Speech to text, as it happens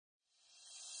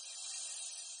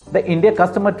The India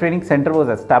Customer Training Center was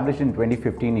established in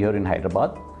 2015 here in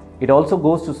Hyderabad. It also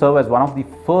goes to serve as one of the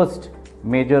first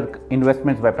major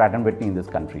investments by Pratt Whitney in this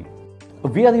country.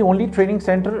 We are the only training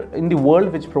center in the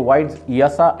world which provides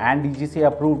EASA and DGCA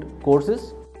approved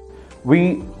courses.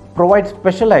 We provide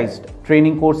specialized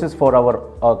training courses for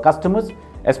our customers,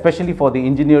 especially for the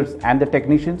engineers and the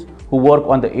technicians who work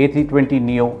on the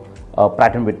A320neo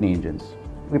Pratt Whitney engines.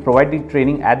 We provide the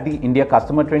training at the India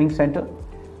Customer Training Center.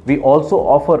 We also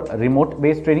offer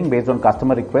remote-based training based on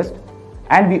customer request,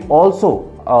 and we also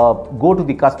go to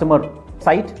the customer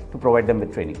site to provide them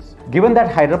with trainings. Given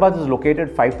that Hyderabad is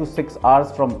located 5 to 6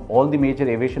 hours from all the major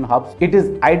aviation hubs, it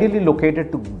is ideally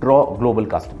located to draw global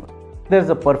customers. There is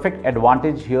a perfect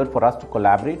advantage here for us to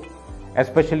collaborate,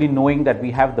 especially knowing that we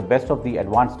have the best of the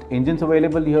advanced engines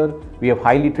available here, we have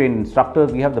highly trained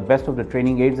instructors, we have the best of the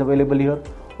training aids available here.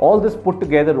 All this put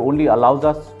together only allows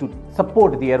us to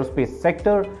support the aerospace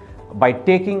sector by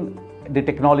taking the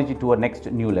technology to a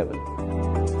next new level.